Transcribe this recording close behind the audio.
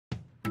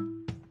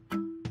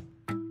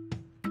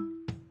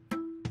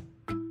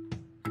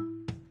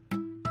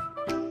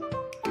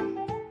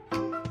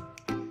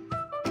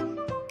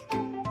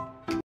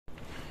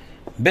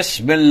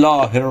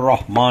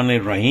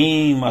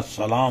बिस्मिल्लाहिर्रहमानिर्रहीम।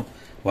 अस्सलाम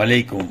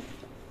वालेकुम।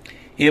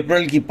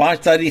 अप्रैल की 5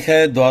 तारीख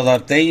है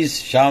 2023।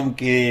 शाम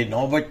के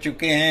 9 बज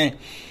चुके हैं।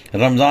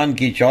 रमज़ान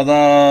की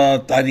 14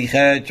 तारीख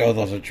है,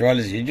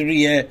 1444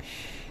 हिजरी है।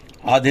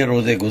 आधे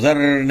रोजे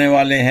गुजरने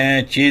वाले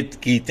हैं। चेत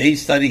की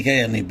 23 तारीख है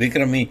यानी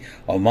बिक्रमी,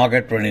 और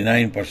मार्केट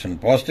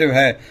 29% पॉजिटिव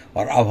है।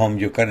 और अब हम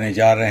जो करने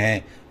जा रहे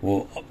हैं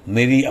वो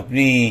मेरी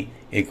अपनी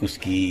एक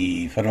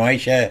उसकी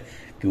फरमाइश है,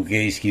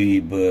 क्योंकि इसकी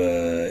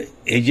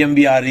एजीएम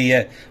भी आ रही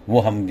है। वो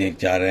हम देख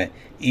जा रहे हैं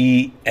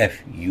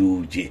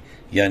EFUJ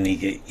यानी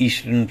कि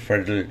eastern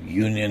federal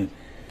union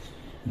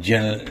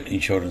general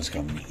insurance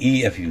company,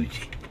 EFUJ।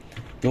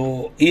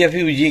 तो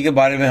EFUJ के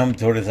बारे में हम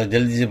थोड़ा सा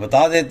जल्दी से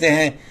बता देते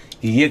हैं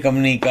कि ये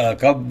कंपनी का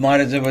कब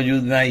हमारे से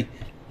वजूद में आई।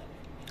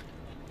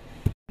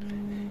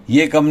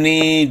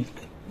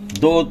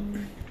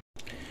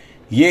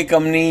 ये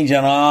कंपनी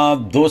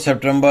जनाब 2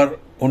 सितंबर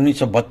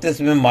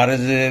 1932 में हमारे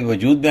से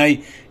वजूद में आई।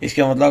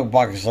 इसका मतलब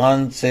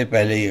पाकिस्तान से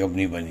पहले ये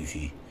कंपनी बनी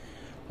थी,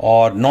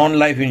 और नॉन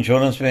लाइफ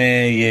इंश्योरेंस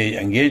में ये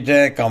एंगेज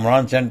है।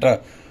 Kamran centre,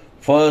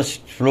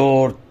 first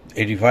floor,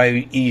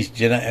 85 east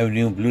जना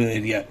एवेन्यू, ब्लू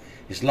एरिया,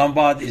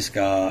 इस्लामाबाद।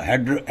 इसका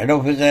हेड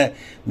ऑफिस है।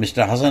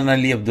 मिस्टर हसन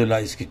अली अब्दुल्ला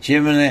इसके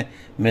चेयरमैन है।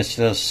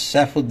 मिस्टर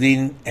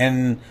सैफुद्दीन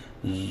एन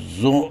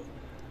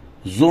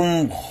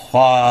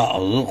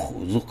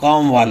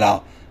जुकाम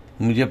वाला,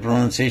 मुझे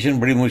प्रोनाउंसिएशन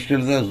बड़ी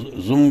मुश्किल था,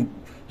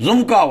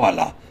 जुमका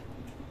वाला,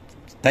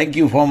 thank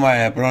you for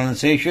my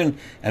pronunciation.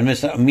 And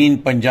mister अमीन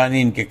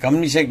पंजानी इनके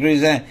कंपनी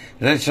सेक्रेटरीज हैं।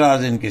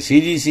 रजिस्ट्रार्स इनके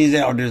CGCs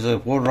हैं। ऑडिटर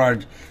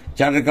फोर्ड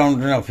चार्टर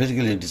अकाउंटेंट और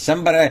फिजिकल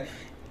दिसंबर है।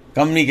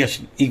 कंपनी के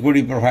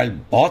इक्विटी प्रोफाइल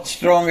बहुत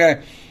स्ट्रॉन्ग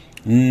है।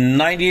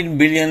 19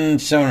 billion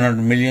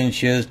 700 million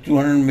shares,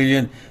 200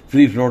 million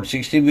free float,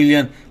 60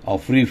 million, और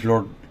फ्री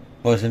फ्लोट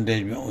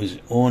परसेंटेज में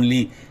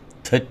ओनली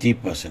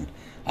 30%।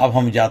 अब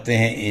हम जाते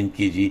हैं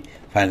इनकी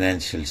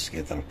फाइनेंशियल्स की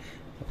तरफ,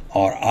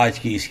 और आज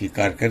की इसकी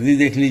कारकर्दगी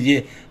देख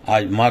लीजिए।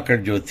 आज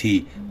मार्केट जो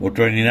थी वो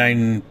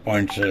 29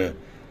 पॉइंट्स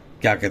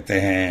क्या कहते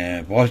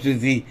हैं पॉजिटिव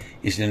थी।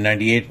 इसने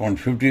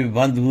 98.50 पे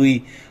बंद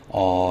हुई,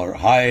 और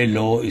हाई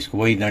लो इसको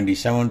वही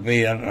 97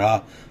 पे रहा।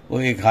 वो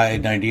एक हाई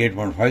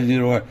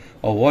 98.50 है,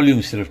 और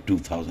वॉल्यूम सिर्फ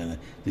 2000 है,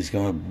 जिसका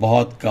मतलब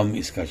बहुत कम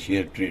इसका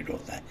शेयर ट्रेड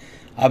होता है।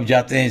 अब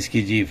जाते हैं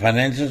इसकी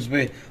फाइनेंशियल्स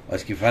पे, और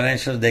इसकी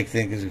फाइनेंशियल देखते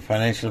हैं कि इसकी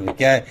फाइनेंशियल में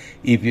क्या है।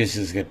 EPS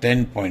इसका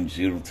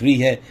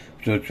 10.03 है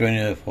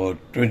फॉर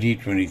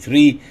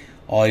 2023,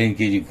 और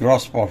इनकी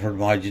gross profit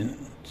margin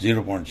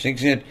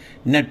 0.68,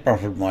 net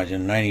profit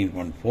margin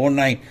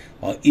 19.49,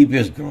 और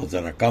EPS ग्रोथ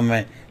ज़रा कम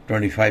है,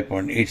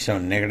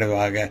 25.87 नेगेटिव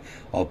आ गया।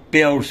 और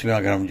पे आउट्स में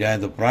अगर हम जाएं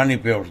तो पुरानी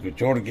पे आउट्स को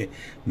छोड़ के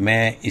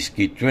मैं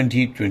इसकी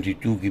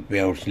 2022 की पे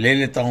आउट्स ले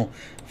लेता हूँ।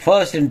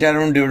 फर्स्ट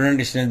इंटरम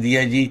डिविडेंड इसने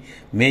दिया जी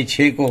मई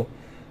 6 को,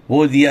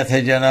 वो दिया था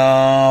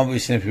जनाब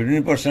इसने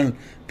 15%,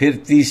 फिर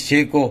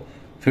 30/6 को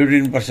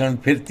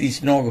 15%, फिर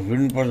 30/9 को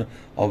 15%,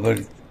 और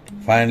फिर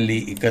फाइनली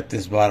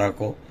 31/12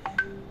 को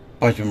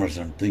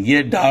 55%। तो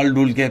ये डाल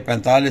डूल के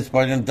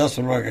 45%, 10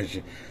 रुपये का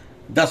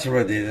 10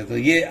 रुपये दे दे, तो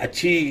ये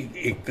अच्छी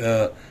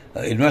एक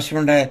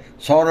इन्वेस्टमेंट है।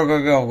 100 रुपये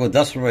पे आपको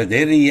 10 रुपये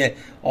दे रही है,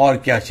 और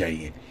क्या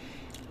चाहिए।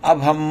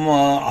 अब हम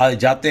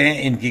जाते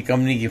हैं इनकी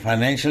कंपनी की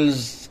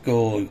फाइनेंशियल्स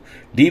को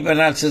डीप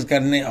एनालिसिस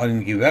करने, और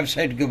इनकी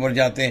वेबसाइट के ऊपर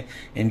जाते हैं।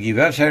 इनकी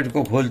वेबसाइट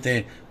को खोलते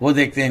हैं, वो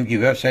देखते हैं इनकी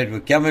वेबसाइट पर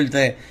क्या मिलता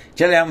है।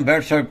 चले हम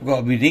वेबसाइट को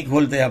अभी नहीं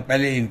खोलते हैं,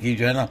 पहले इनकी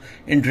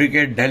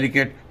इंट्रिकेट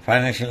डेलिकेट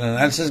फाइनेंशियल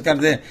एनालिसिस कर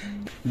दें।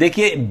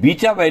 देखिए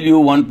बीटा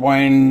वैल्यू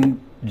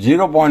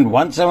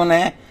 0.17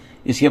 है।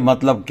 इसके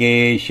मतलब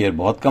के शेयर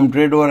बहुत कम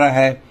ट्रेड हो रहा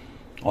है,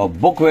 और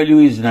बुक वैल्यू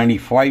इज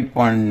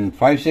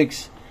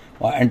 95.56,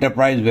 और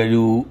एंटरप्राइज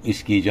वैल्यू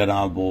इसकी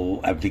जनाब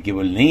वो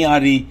एप्लीकेबल नहीं आ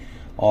रही।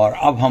 और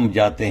अब हम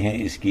जाते हैं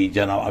इसकी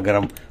जनाब, अगर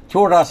हम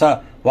थोड़ा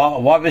सा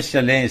वापस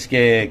चलें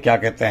इसके क्या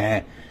कहते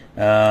हैं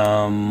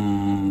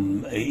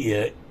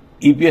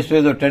EPS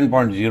पे, तो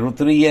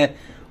 10.03 है,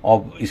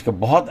 और इसका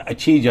बहुत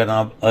अच्छी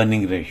जनाब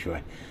अर्निंग रेशियो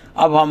है।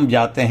 अब हम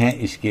जाते हैं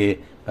इसके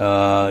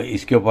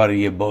ऊपर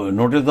ये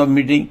नोटिस ऑफ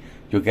मीटिंग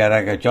जो कह रहा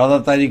है कि 14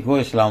 तारीख को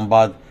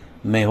इस्लामाबाद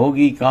में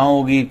होगी। कहाँ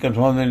होगी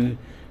confirm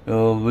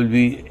will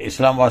be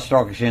Islamabad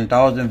stock exchange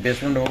towers में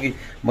बेसमेंट होगी।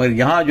 मगर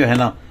यहाँ जो है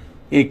ना,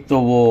 एक तो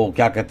वो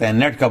क्या कहते हैं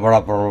नेट का बड़ा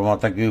प्रॉब्लम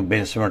आता है क्योंकि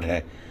बेसमेंट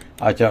है।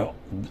 अच्छा,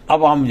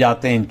 अब हम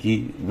जाते हैं इनकी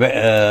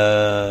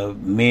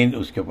मेन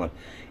उसके ऊपर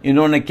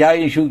इन्होंने क्या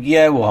इशू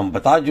किया है वो हम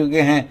बता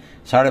चुके हैं।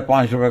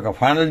 5.5 रुपये का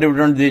फाइनल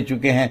डिविडेंड दे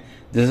चुके हैं।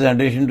 This is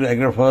addition to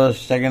agree first,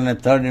 second and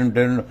third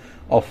dividend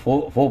of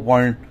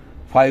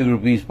 4.5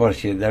 rupees per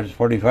share, that is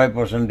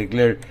 45%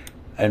 declared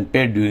and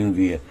paid during the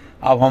year.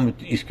 अब हम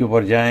इसके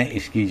ऊपर जाएं,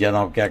 इसकी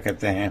जनाब क्या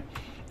कहते हैं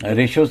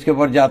रेशियोज के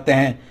ऊपर जाते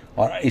हैं,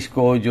 और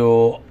इसको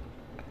जो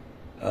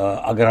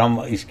अगर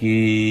हम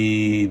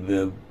इसकी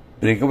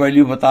ब्रेक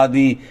वैल्यू बता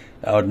दी,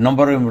 और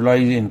नंबर ऑफ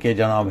एम्प्लॉयज इनके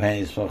जनाब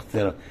हैं इस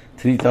वक्त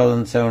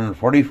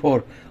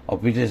 3744, और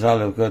पिछले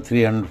साल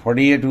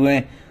 348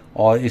 हुए।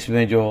 और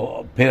इसमें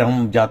जो फिर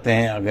हम जाते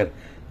हैं अगर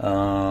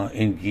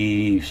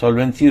इनकी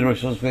सॉल्वेंसी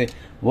रेशोज पे,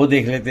 वो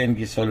देख लेते हैं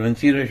इनकी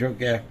सॉल्वेंसी रेशो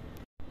क्या है।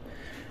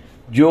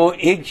 जो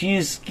एक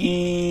चीज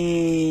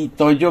की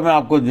तवज्जो मैं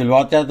आपको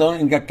दिलवा चाहता हूँ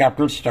इनका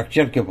कैपिटल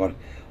स्ट्रक्चर के ऊपर,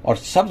 और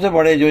सबसे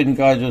बड़े जो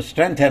इनका जो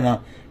स्ट्रेंथ है ना,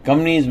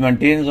 company is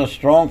maintains a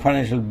strong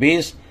financial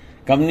base.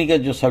 Company का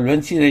जो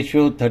सॉल्वेंसी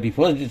रेशियो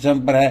 31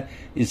 दिसंबर है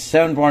is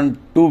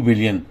 7.2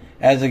 billion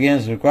as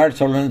against required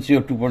solvency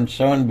of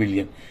 2.7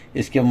 billion.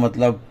 इसके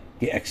मतलब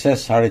कि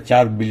एक्सेस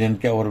 4.5 बिलियन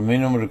के और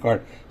minimum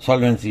required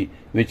solvency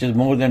which is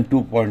more than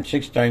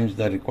 2.6 times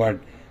the required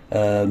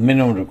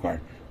minimum required.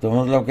 तो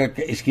मतलब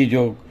कि इसकी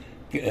जो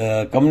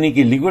कंपनी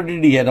की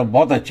लिक्विडिटी है ना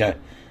बहुत अच्छा है,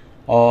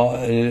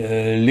 और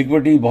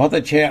लिक्विडिटी बहुत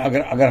अच्छे है।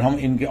 अगर हम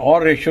इनके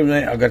और रेशियो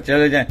में अगर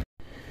चले जाएं,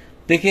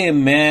 देखिए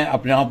मैं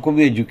अपने आप को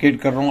भी एजुकेट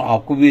कर रहा हूँ,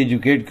 आपको भी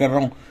एजुकेट कर रहा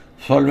हूँ।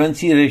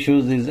 Solvency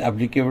ratios is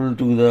applicable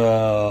to the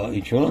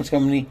insurance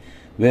company,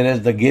 whereas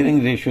the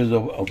gearing ratios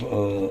of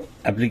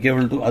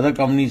applicable to other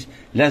companies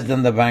less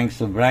than the banks।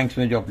 तो बैंक्स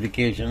में जो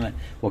एप्लीकेशन है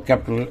वो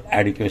कैपिटल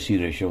एडिक्वेसी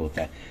रेशियो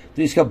होता है।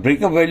 तो इसका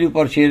ब्रेकअप वैल्यू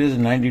पर शेयर इज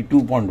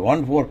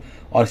 92.14,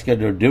 और इसका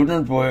जो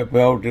dividend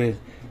pay out is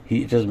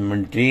it has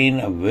maintain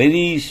a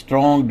very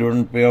strong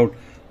dividend pay out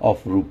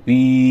of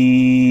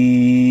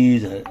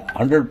rupees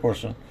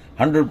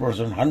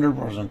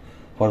 100%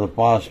 for the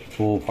past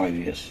 4-5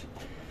 years।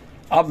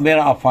 अब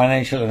मेरा आप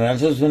फाइनेंशियल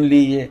एनालिसिस सुन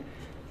लीजिए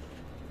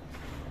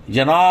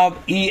जनाब।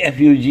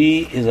 EFUG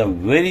is a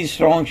very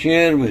strong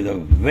share with a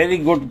very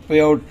good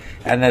payout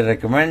and I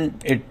recommend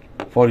it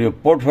for your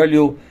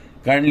portfolio।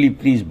 Kindly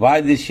please buy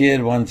this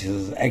share once it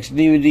is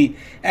XDV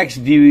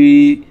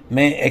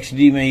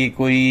में ये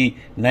कोई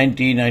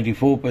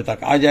 90-94 पे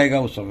तक आ जाएगा,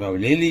 उस समय आप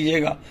ले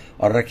लीजिएगा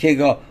और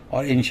रखिएगा,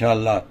 और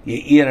इंशाल्लाह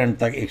ये ईयर एंड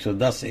तक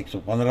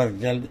 110-115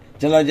 तक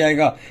चला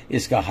जाएगा।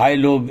 इसका हाई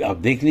लो आप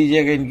देख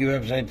लीजिएगा इनकी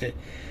वेबसाइट से।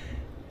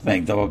 मैं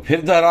एक दफा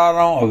फिर दोहरा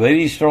रहा हूँ,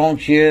 very strong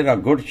share, a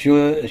good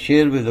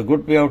share with a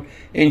good पे आउट।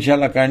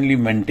 इंशाल्लाह kindly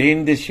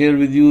maintain this share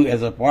with you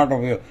as a part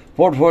of your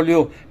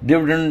portfolio.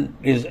 Dividend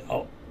is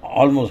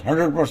almost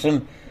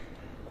 100%।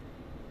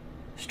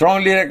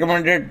 Strongly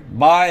recommended.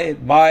 Bye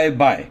bye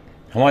bye.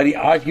 हमारी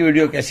आज की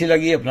वीडियो कैसी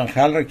लगी? अपना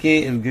ख्याल रखिए,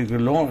 इर्द गिर्द के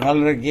लोगों का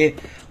ख्याल रखिए,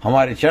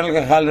 हमारे चैनल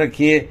का ख्याल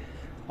रखिए,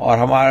 और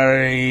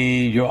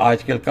हमारी जो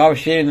आजकल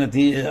काविशें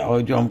नतीजे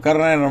और जो हम कर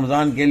रहे हैं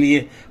रमज़ान के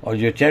लिए और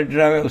जो चैट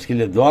ड्राइव है उसके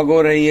लिए दुआ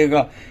गो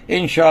रहिएगा।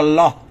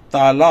 इंशाअल्लाह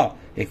ताला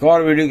एक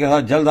और वीडियो के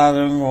साथ जल्द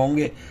हाजिर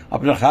होंगे।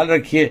 अपना ख्याल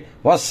रखिए।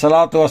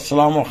 वस्सलातु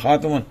वस्सलामु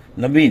खातमुन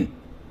नबीन।